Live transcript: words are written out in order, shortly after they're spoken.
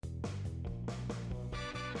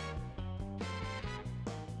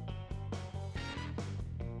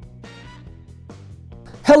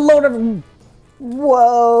Hello, everyone.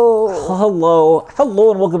 Whoa. Hello,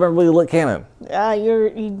 and welcome everybody to Lit Cannon.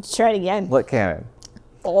 You try it again. Lit Cannon.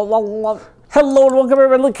 Hello, Hello, and welcome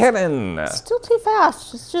everybody to Lit Cannon. Still too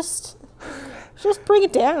fast. Just bring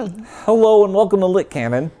it down. Hello, and welcome to Lit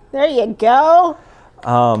Cannon. There you go.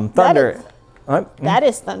 Thunder. What? That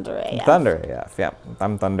is Thunder AF. Thunder AF. Yeah,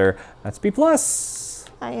 I'm Thunder. That's B+.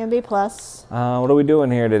 I am B+. What are we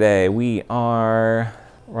doing here today? We are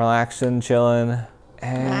relaxing, chilling,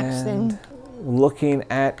 and looking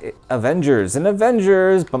at Avengers. And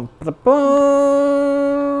Avengers. Bum, ba,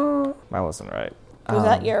 bum. That wasn't right. Was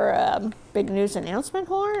that your big news announcement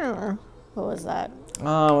horn, or what was that? It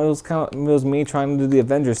was me trying to do the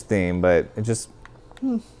Avengers theme, but it just I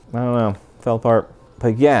don't know, fell apart.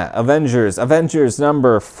 But yeah, Avengers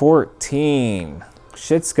number 14.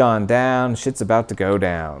 Shit's gone down, shit's about to go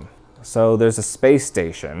down. So there's a space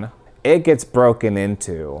station. It gets broken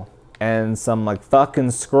into, and some like fucking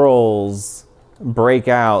Skrulls break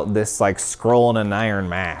out this like Skrull in an iron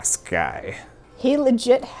mask guy. He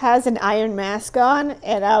legit has an iron mask on,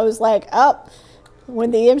 and I was like, oh, when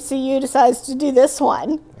the MCU decides to do this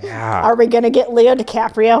one, Yeah. are we gonna get Leo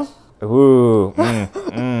DiCaprio? Ooh,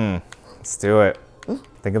 let's do it.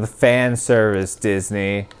 Think of the fan service,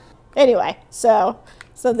 Disney. Anyway, so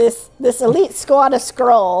this elite squad of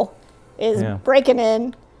Skrull is breaking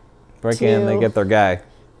in. They get their guy.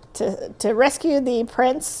 To rescue the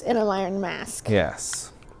prince in an iron mask.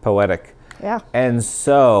 Yes, poetic. Yeah. And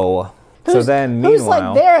so then meanwhile, who's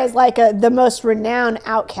like there as like the most renowned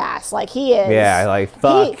outcast? Like he is. Yeah, like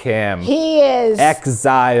fuck him. He is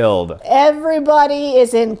exiled. Everybody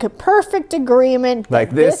is in perfect agreement.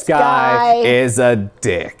 Like this guy is a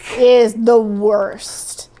dick. Is the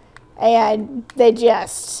worst, and they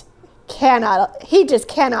just cannot. He just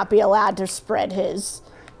cannot be allowed to spread his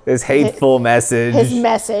hateful message. His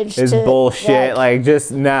message. His bullshit. Like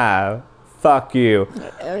just nah. Fuck you.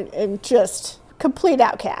 And just complete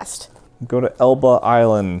outcast. Go to Elba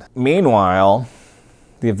Island. Meanwhile,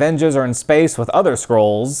 the Avengers are in space with other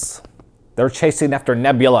Skrulls. They're chasing after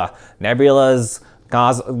Nebula. Nebula's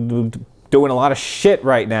doing a lot of shit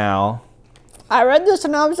right now. I read this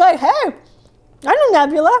and I was like, hey, I know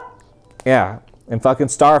Nebula. Yeah, and fucking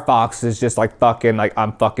Star Fox is just like fucking like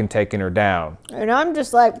I'm fucking taking her down. And I'm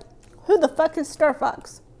just like, who the fuck is Star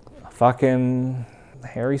Fox? Fucking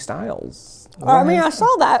Harry Styles. I mean, I saw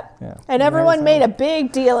that, and everyone made a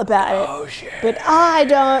big deal about it. Oh, shit. But I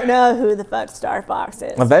don't know who the fuck Star Fox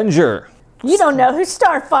is. Avenger. You don't know who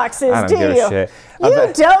Star Fox is, do you? Shit.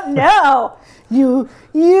 You don't know. You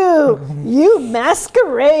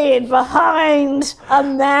masquerade behind a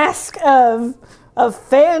mask of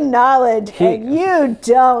fan knowledge, and you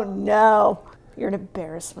don't know. You're an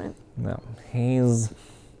embarrassment. No, he's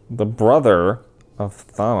the brother of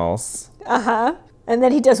Thanos. Uh-huh. And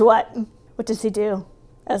then he does what? What does he do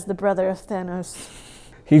as the brother of Thanos?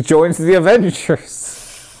 He joins the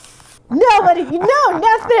Avengers. Nobody, you know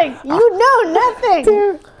nothing. You know nothing.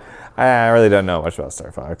 Dude. I really don't know much about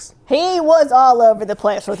Star Fox. He was all over the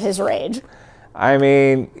place with his rage. I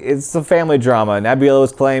mean, it's a family drama. Nebula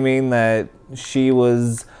was claiming that she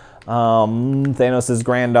was Thanos'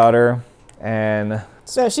 granddaughter, and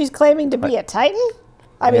so she's claiming to be a Titan?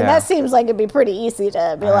 I mean, that seems like it'd be pretty easy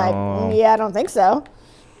to be like, yeah, I don't think so.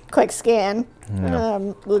 Quick scan.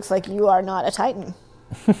 No. Looks like you are not a Titan.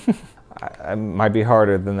 It might be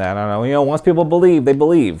harder than that. I don't know. You know, once people believe, they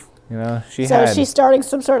believe. You know, she's starting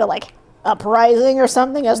some sort of like uprising or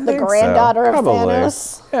something as the granddaughter of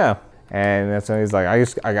Thanos. Yeah. And that's when he's like,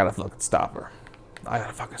 I gotta fucking stop her. I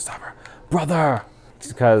gotta fucking stop her. Brother!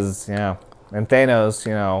 Because, and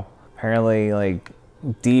Thanos, apparently like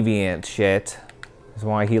deviant shit is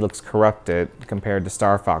why he looks corrupted compared to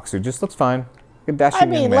Star Fox, who just looks fine. I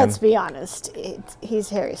mean, let's be honest. He's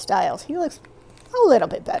Harry Styles. He looks a little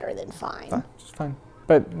bit better than fine. Just fine.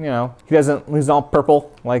 But, he's all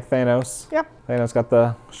purple like Thanos. Yeah. Thanos got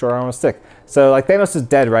the short arm of a stick. So, like, Thanos is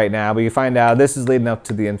dead right now, but you find out this is leading up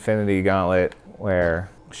to the Infinity Gauntlet where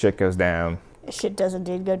shit goes down. Shit does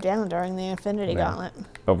indeed go down during the Infinity Gauntlet.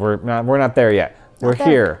 But we're not there yet. We're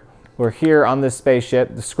here. We're here on this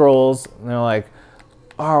spaceship, the Skrulls, and they're like,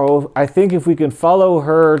 oh, I think if we can follow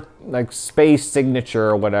her like space signature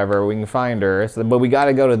or whatever, we can find her. So, but we got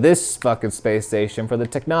to go to this fucking space station for the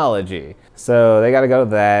technology. So they got to go to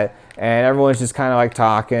that, and everyone's just kind of like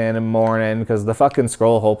talking and mourning because the fucking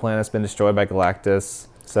Skrull whole planet's been destroyed by Galactus.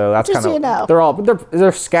 So that's kind of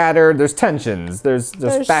they're scattered. There's tensions. There's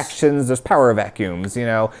factions. There's power vacuums.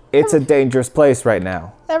 It's a dangerous place right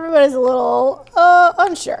now. Everybody's a little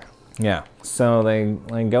unsure. Yeah. So they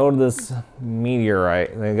go to this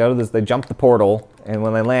meteorite. They jump the portal, and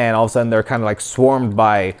when they land, all of a sudden they're kind of like swarmed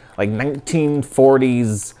by like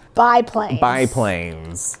 1940s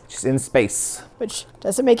biplanes just in space. Which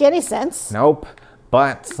doesn't make any sense. Nope.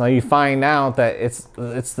 But so you find out that it's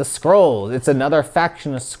the Skrulls. It's another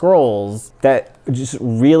faction of Skrulls that just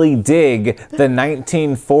really dig the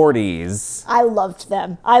 1940s. I loved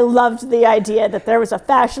them. I loved the idea that there was a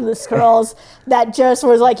faction of the Skrulls that just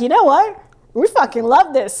was like, you know what? We fucking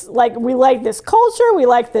love this. Like, we like this culture. We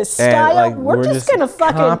like this style. Like, we're just gonna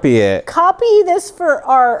fucking copy this for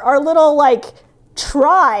our little like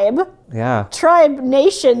tribe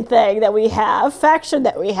nation thing that we have, faction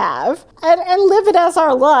that we have, and live it as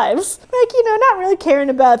our lives. Like, not really caring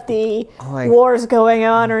about the wars going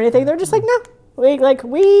on or anything. They're just like, no, we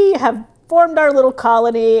have formed our little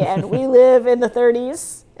colony and we live in the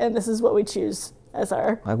 30s, and this is what we choose as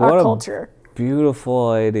our culture. Beautiful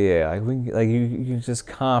idea. You just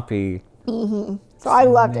copy. Mm-hmm. So I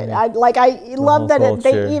loved it. I love that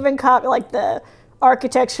they even copy like the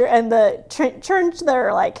architecture and turned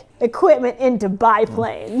their like equipment into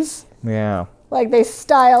biplanes. Yeah. Like they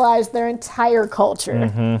stylized their entire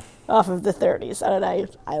culture off of the 30s, and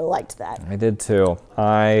I liked that. I did too.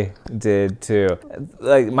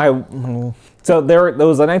 So there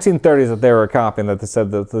was the 1930s that they were copying, that they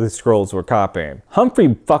said that the Skrulls were copying.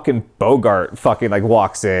 Humphrey fucking Bogart fucking like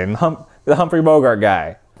walks in. The Humphrey Bogart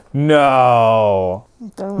guy. No.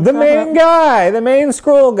 The main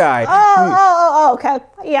Skrull guy. Oh, okay.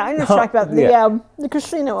 Yeah, I know what you're talking about. The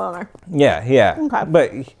casino owner. Yeah. Okay.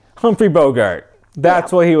 But Humphrey Bogart,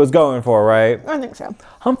 that's what he was going for, right? I think so.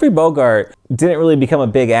 Humphrey Bogart didn't really become a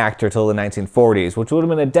big actor till the 1940s, which would have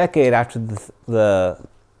been a decade after the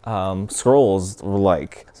Skrulls were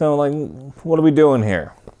like. So, like, what are we doing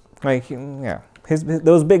here? Like, yeah.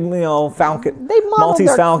 Those big, Falcon,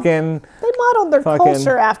 Maltese Falcon. They modeled their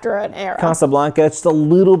culture after an era. Casablanca, just a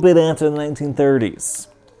little bit after the 1930s.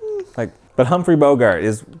 But Humphrey Bogart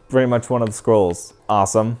is very much one of the Skrulls.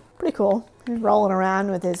 Awesome. Pretty cool. He's rolling around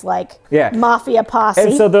with his mafia posse.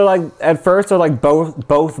 And so they're like, at first they're like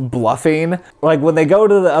both bluffing. Like when they go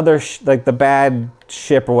to the other the bad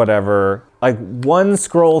ship or whatever. Like one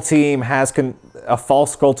Skrull team a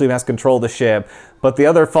false Skrull team has control of the ship, but the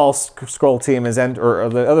other false Skrull team is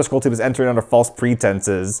entering under false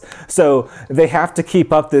pretenses. So they have to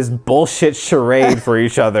keep up this bullshit charade for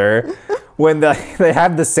each other when they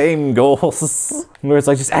have the same goals. Where it's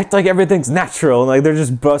like, just act like everything's natural, and like they're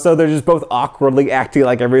just both awkwardly acting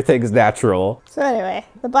like everything's natural. So anyway,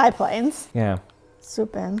 the biplanes. Yeah.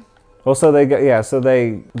 Swoop in. Well, so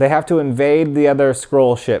they have to invade the other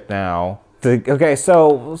Skrull ship now. Okay,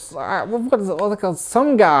 so some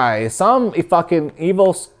fucking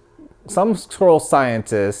evil, some Skrull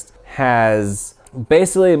scientist has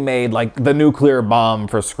basically made like the nuclear bomb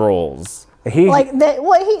for Skrulls. They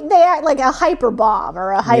act like a hyper bomb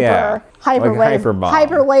or a hyperwave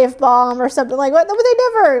bomb or something like that. But they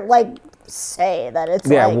never say that it's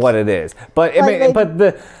what it is. But they hype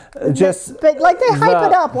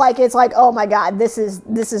it up like it's like, oh my god, this is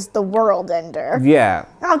the world ender. Yeah.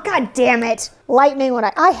 Oh god damn it! Lightning when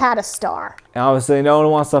I had a star. And obviously, no one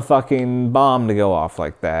wants a fucking bomb to go off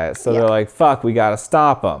like that, so they're like, fuck, we gotta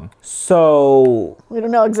stop them. So we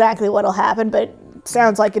don't know exactly what'll happen, but it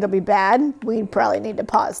sounds like it'll be bad. We probably need to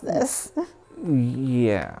pause this.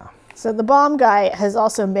 Yeah. So the bomb guy has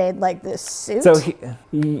also made this suit. So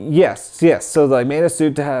yes. So they made a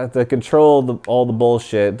suit to control all the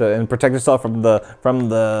bullshit and protect himself from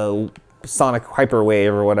the sonic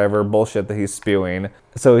hyperwave or whatever bullshit that he's spewing.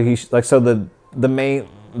 So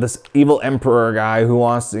this evil emperor guy who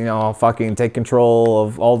wants to fucking take control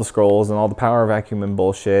of all the Skrulls and all the power vacuum and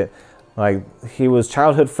bullshit. Like he was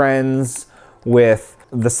childhood friends with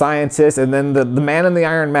the scientist, and then the man in the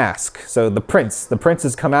iron mask. So the prince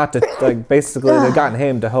has come out to basically they've gotten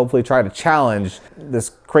him to hopefully try to challenge this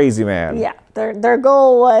crazy man. Yeah, their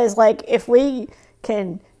goal was if we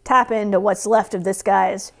can tap into what's left of this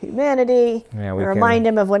guy's humanity, remind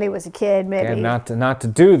him of when he was a kid, maybe not to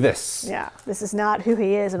do this. Yeah, this is not who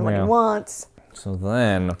he is and what he wants. So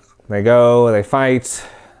then they fight.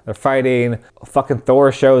 They're fighting. Fucking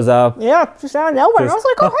Thor shows up. Yeah, just out of nowhere. I was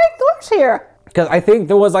like, oh hey, Thor's here. Because I think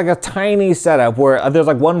there was a tiny setup where there's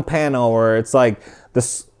one panel where it's the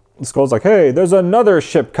Skrull's like, hey, there's another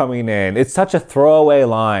ship coming in. It's such a throwaway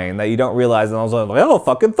line that you don't realize. And I was like, oh,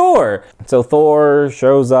 fucking Thor. So Thor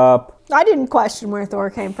shows up. I didn't question where Thor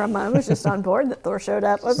came from. I was just on board that Thor showed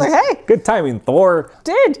up. I was like, hey. Good timing, Thor.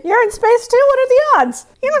 Dude, you're in space too? What are the odds?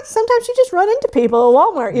 Sometimes you just run into people at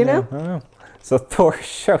Walmart, I know. So Thor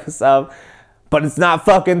shows up. but it's not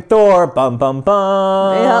fucking Thor. Bum, bum,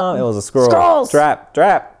 bum. Yep. It was a Skrull. Skrulls.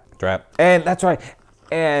 Trap. And that's right.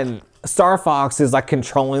 And Star Fox is like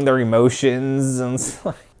controlling their emotions and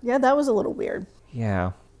stuff. Yeah, that was a little weird.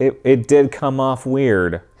 Yeah, it did come off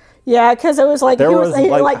weird. Yeah, because it was like he was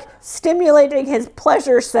like stimulating his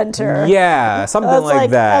pleasure center. Yeah, something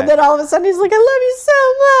like that. And then all of a sudden he's like, I love you so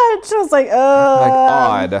much. I was like,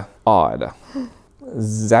 odd.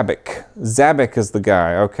 Zabik is the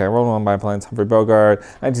guy. Okay, rolled on by planes. Humphrey Bogart.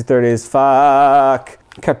 1930s. Fuck.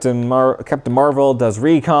 Captain Marvel does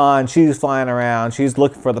recon. She's flying around. She's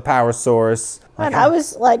looking for the power source. And I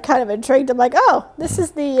was like kind of intrigued. I'm like, oh, this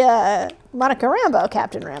is the Monica Rambeau,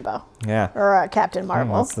 Captain Rambeau. Yeah. Or Captain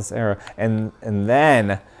Marvel. What's this era? And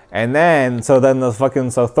then Thor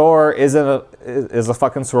is a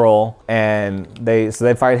fucking Skrull, and they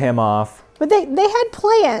fight him off. But they had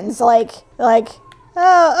plans like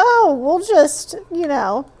we'll just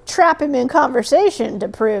trap him in conversation to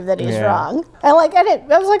prove that he's wrong. And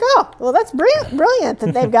I was like, oh, well, that's brilliant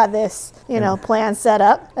that they've got this plan set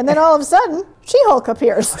up. And then all of a sudden, She-Hulk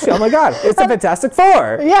appears. Oh my God, it's the Fantastic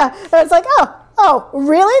Four. Yeah, and it's like, oh,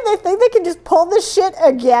 really? They think they can just pull this shit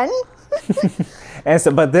again? And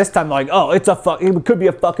so, but this time, like, oh, it could be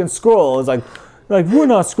a fucking Skrull. It's like we're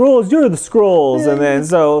not Skrulls, you're the Skrulls. And then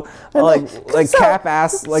Cap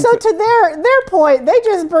asks, like, so to their point, they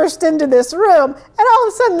just burst into this room, and all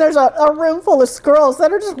of a sudden there's a room full of Skrulls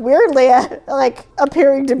that are just weirdly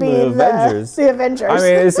appearing to be the Avengers. The Avengers. I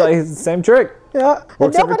mean, it's like the same trick. Yeah,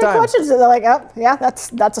 and nobody questions it. They're like, oh, yeah,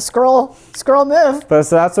 that's a Skrull move. But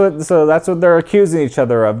so that's what they're accusing each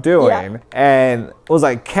other of doing. Yeah. And it was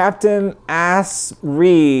like Captain asks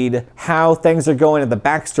Reed how things are going at the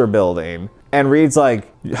Baxter Building. And Reed's like,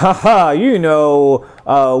 haha,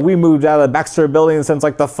 we moved out of the Baxter Building since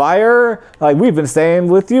like the fire. Like, we've been staying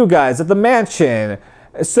with you guys at the mansion.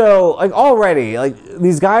 So, like, already, like,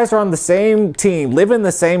 these guys are on the same team, live in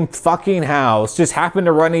the same fucking house, just happen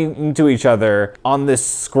to run into each other on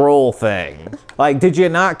this Skrull thing. Like, did you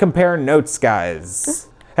not compare notes, guys?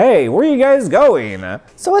 Hey, where are you guys going?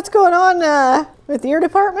 So what's going on with your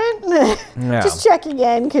department? Yeah. Just checking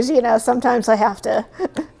in, because, sometimes I have to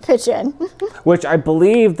pitch in. Which I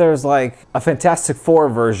believe there's, like, a Fantastic Four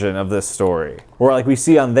version of this story, where, like, we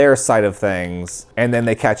see on their side of things, and then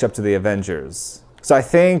they catch up to the Avengers. So I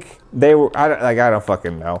think they were, I don't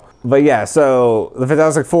fucking know. But yeah, so the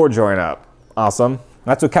Fantastic Four join up. Awesome.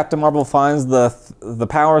 That's what Captain Marvel finds the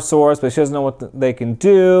power source, but she doesn't know what they can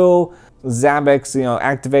do. Zabix,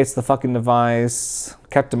 activates the fucking device.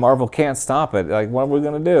 Captain Marvel can't stop it. Like, what are we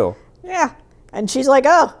gonna do? Yeah. And she's like,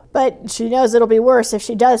 oh, but she knows it'll be worse if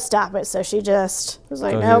she does stop it, so she just was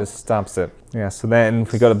like, nope. She just stops it. Yeah, so then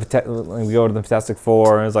we go to the Fantastic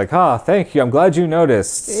Four, and it's like, thank you, I'm glad you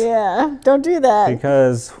noticed. Yeah, don't do that.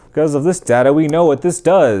 Because of this data, we know what this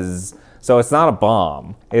does. So it's not a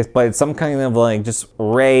bomb. It's some kind of like just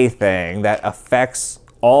ray thing that affects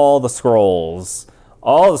all the Skrulls,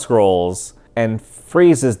 and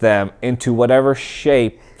freezes them into whatever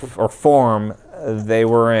shape or form they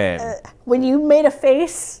were in. When you made a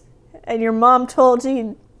face and your mom told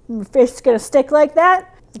you your face is gonna stick like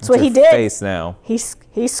that, that's what he did. Face now. He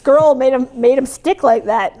Skrull made him stick like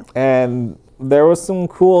that. And there was some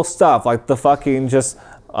cool stuff, like the fucking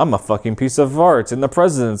I'm a fucking piece of art in the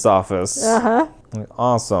president's office. Uh-huh.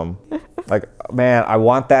 Awesome. Like, man, I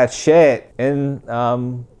want that shit in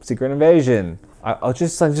Secret Invasion. I'll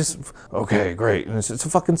just okay, great. And it's a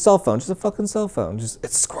fucking cell phone. Just a fucking cell phone.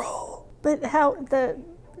 It's Skrull. But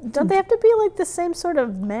don't they have to be like the same sort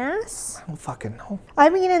of mass? I don't fucking know. I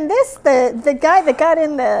mean, in this, the guy that got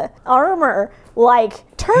in the armor,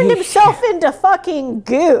 like, turned himself into fucking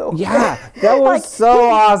goo. Yeah, that was like, so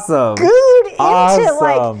awesome. Gooed into,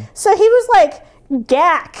 like, so he was like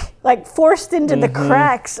Gak, like forced into the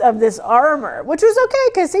cracks of this armor, which was okay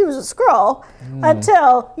because he was a Skrull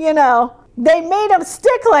until, they made him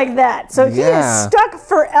stick like that. So he is stuck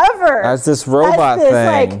forever. As this robot thing.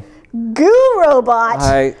 Like, goo robot.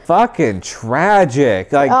 Fucking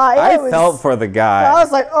tragic. Like, I felt for the guy. I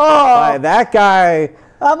was like, oh. That guy.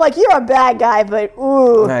 I'm like, you're a bad guy, but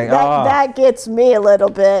ooh, that gets me a little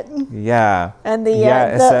bit. Yeah. And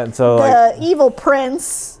the evil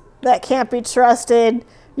prince that can't be trusted.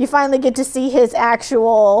 You finally get to see his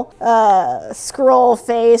actual Skrull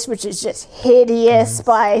face, which is just hideous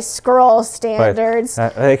by Skrull standards.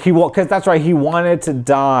 Because that's right, he wanted to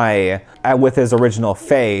die with his original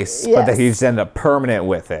face, but that he just ended up permanent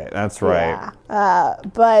with it. That's right. Yeah.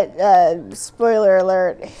 But spoiler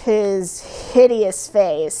alert, his hideous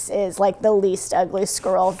face is like the least ugly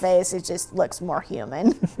Skrull face. It just looks more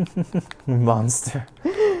human. Monster.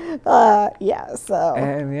 Yeah. So.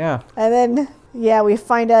 And yeah. And then Yeah, we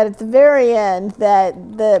find out at the very end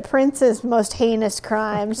that the prince's most heinous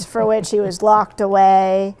crimes for which he was locked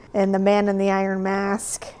away in the Man in the Iron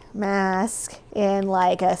Mask in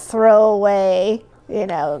like a throwaway,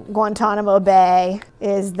 Guantanamo Bay,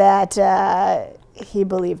 is that he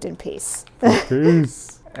believed in peace.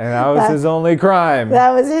 Peace. And that was his only crime.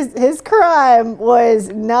 That was his crime, was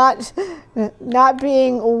not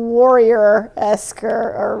being warrior-esque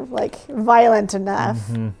or like violent enough.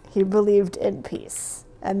 Mm-hmm. He believed in peace,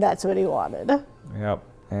 and that's what he wanted. Yep.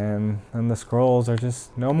 And the scrolls are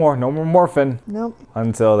just no more morphin. Nope.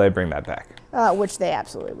 Until they bring that back. Which they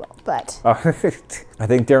absolutely will. But I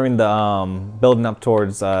think during the building up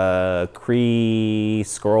towards Kree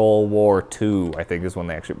Skrull War 2, I think is when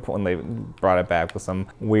they brought it back with some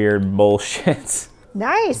weird bullshit.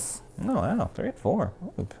 Nice. Oh wow, 3 and 4.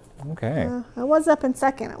 Okay. I was up in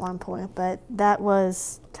second at one point, but that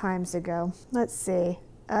was times ago. Let's see.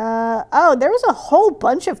 There was a whole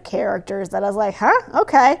bunch of characters that I was like, huh?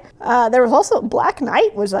 Okay. There was also Black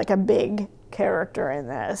Knight was like a big character in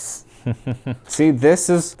this. See, this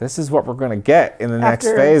is what we're gonna get in the next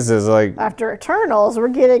phases. Like after Eternals, we're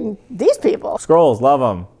getting these people. Skrulls, love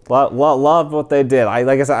them. Love what they did. Like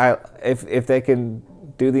I said, if they can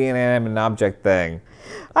do the inanimate object thing.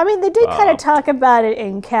 I mean, they did kind of talk about it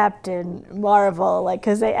in Captain Marvel, like,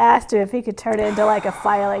 because they asked him if he could turn it into like a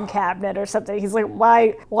filing cabinet or something. He's like,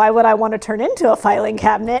 why would I want to turn into a filing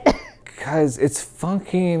cabinet? Because it's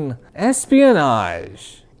fucking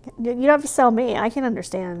espionage. You don't have to sell me. I can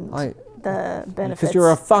understand the benefits. Because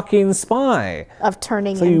you're a fucking spy. Of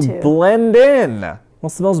turning into. So you blend in.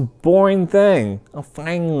 What's the most boring thing? A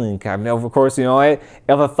filing cabinet. Of course, you know what?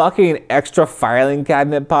 If a fucking extra filing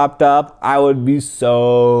cabinet popped up, I would be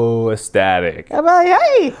so ecstatic. I'm like,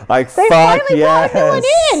 hey, like, they fuck finally yes. brought a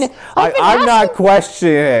new one in. I'm not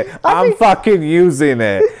questioning it. I'm fucking using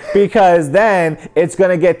it. Because then it's going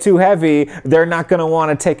to get too heavy. They're not going to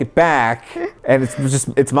want to take it back. And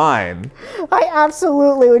it's mine. I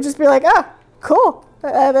absolutely would just be like, oh, cool.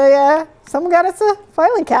 Someone got us a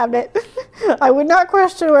filing cabinet. I would not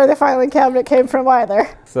question where the filing cabinet came from either.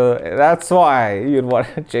 So that's why you'd want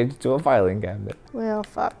to change it to a filing cabinet. Well,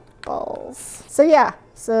 fuck balls. So yeah,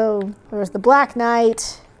 there was the Black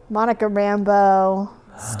Knight, Monica Rambeau,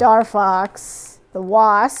 Star Fox, the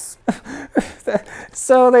Wasp.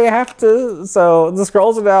 So the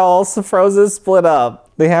Skrulls are now all frozen, split up.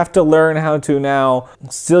 They have to learn how to now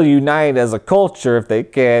still unite as a culture if they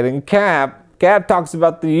can. And Cap talks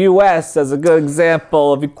about the U.S. as a good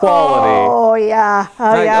example of equality. Oh, yeah.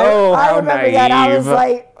 I remember naive. that. I was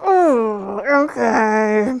like, oh,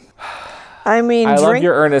 okay. I mean, I love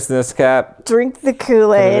your earnestness, Cap. Drink the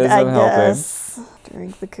Kool-Aid, I guess.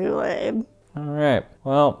 Drink the Kool-Aid. All right.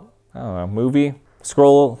 Well, I don't know. Movie?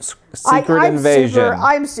 Secret Invasion.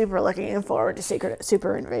 I'm super looking forward to Secret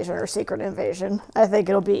Invasion. I think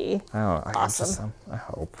it'll be awesome. I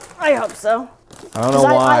hope. I hope so. I don't know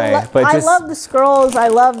why, but I love the Skrulls. I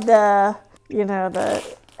love the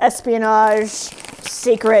espionage,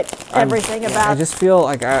 secret, everything about. I just feel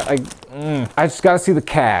like I just gotta see the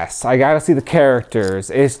cast. I gotta see the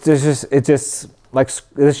characters. It's just like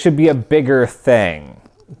this should be a bigger thing.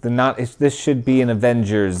 This should be an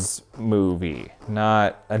Avengers movie,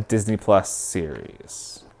 not a Disney Plus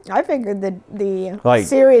series. I figured the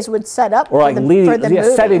series would set up for the movie.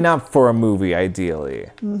 Setting up for a movie, ideally.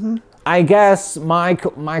 Mm-hmm. I guess my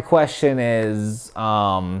question is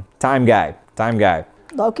Time Guy.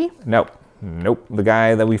 Loki? Nope. The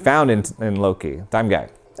guy that we found in Loki. Time Guy.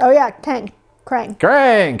 Oh yeah, Krang. Krang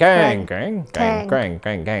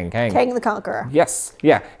the Conqueror. Yes.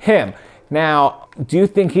 Yeah, him. Now, do you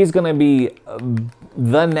think he's going to be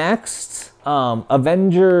the next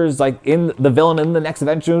Avengers, like in the villain in the next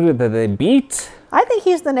Avengers that they beat? I think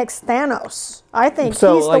he's the next Thanos. I think he's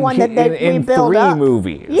the one that we build up. In 3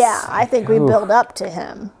 movies. Yeah, I think we build up to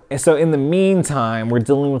him. And so in the meantime, we're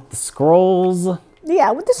dealing with the Skrulls.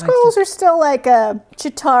 Yeah, with the Skrulls are still like a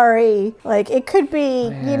Chitauri. Like it could be,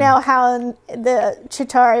 you know how the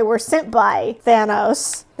Chitauri were sent by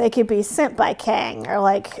Thanos. They could be sent by Kang or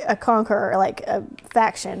like a conqueror, like a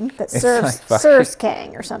faction that serves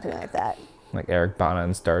Kang or something like that. Like Eric Bana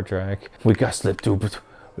in Star Trek. We got slipped through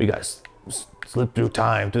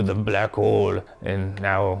time to the black hole, and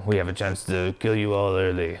now we have a chance to kill you all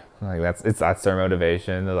early. Like that's their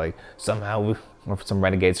motivation. They're like somehow some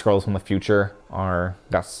renegade Skrulls from the future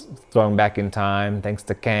got thrown back in time thanks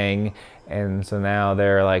to Kang, and so now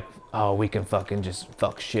they're like, oh, we can fucking just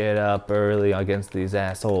fuck shit up early against these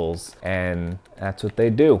assholes, and that's what they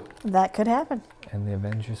do. That could happen. And the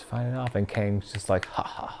Avengers fight it off, and Kang's just like, ha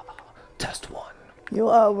ha ha, test one. You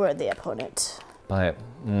are a worthy opponent. But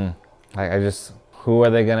I just, who are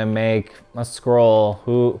they gonna make a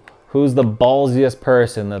Skrull? Who's the ballsiest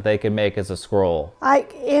person that they can make as a Skrull?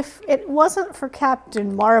 If it wasn't for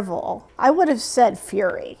Captain Marvel, I would have said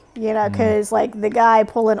Fury. You know, because like the guy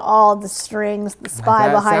pulling all the strings, the spy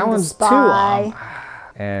behind the spy.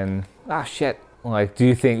 And shit. Like, do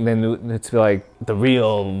you think then it's like the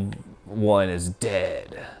real one is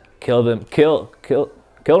dead? Killed him,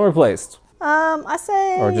 replaced. I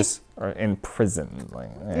say. Or in prison. Like,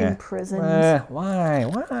 in prison.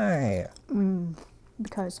 Why?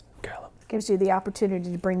 Because it gives you the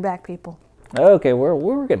opportunity to bring back people. Okay,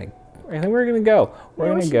 we're gonna go. We're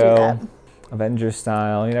gonna go Avengers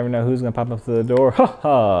style. You never know who's gonna pop up to the door. Ha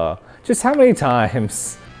ha. Just how many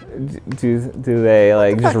times do they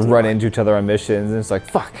like just run into each other on missions and it's like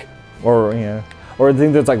fuck, or or the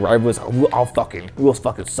thing that's like rivals. We'll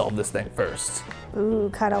fucking solve this thing first. Ooh,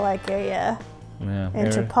 kind of like a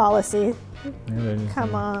inter-policy.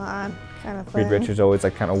 Come on. Kind of thing. Reed Richards always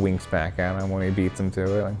like kind of winks back at him when he beats him to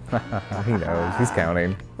it. Like, he knows. He's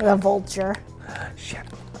counting. The vulture. Shit.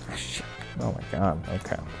 Oh my god.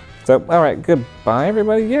 Okay. So, all right. Goodbye,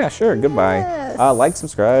 everybody. Yeah, sure. Goodbye. Yes. Like,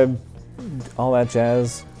 subscribe, all that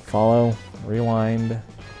jazz. Follow, rewind.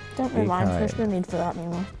 Don't rewind. There's no need for that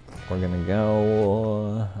anymore. We're gonna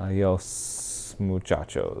go. Adios,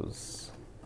 muchachos.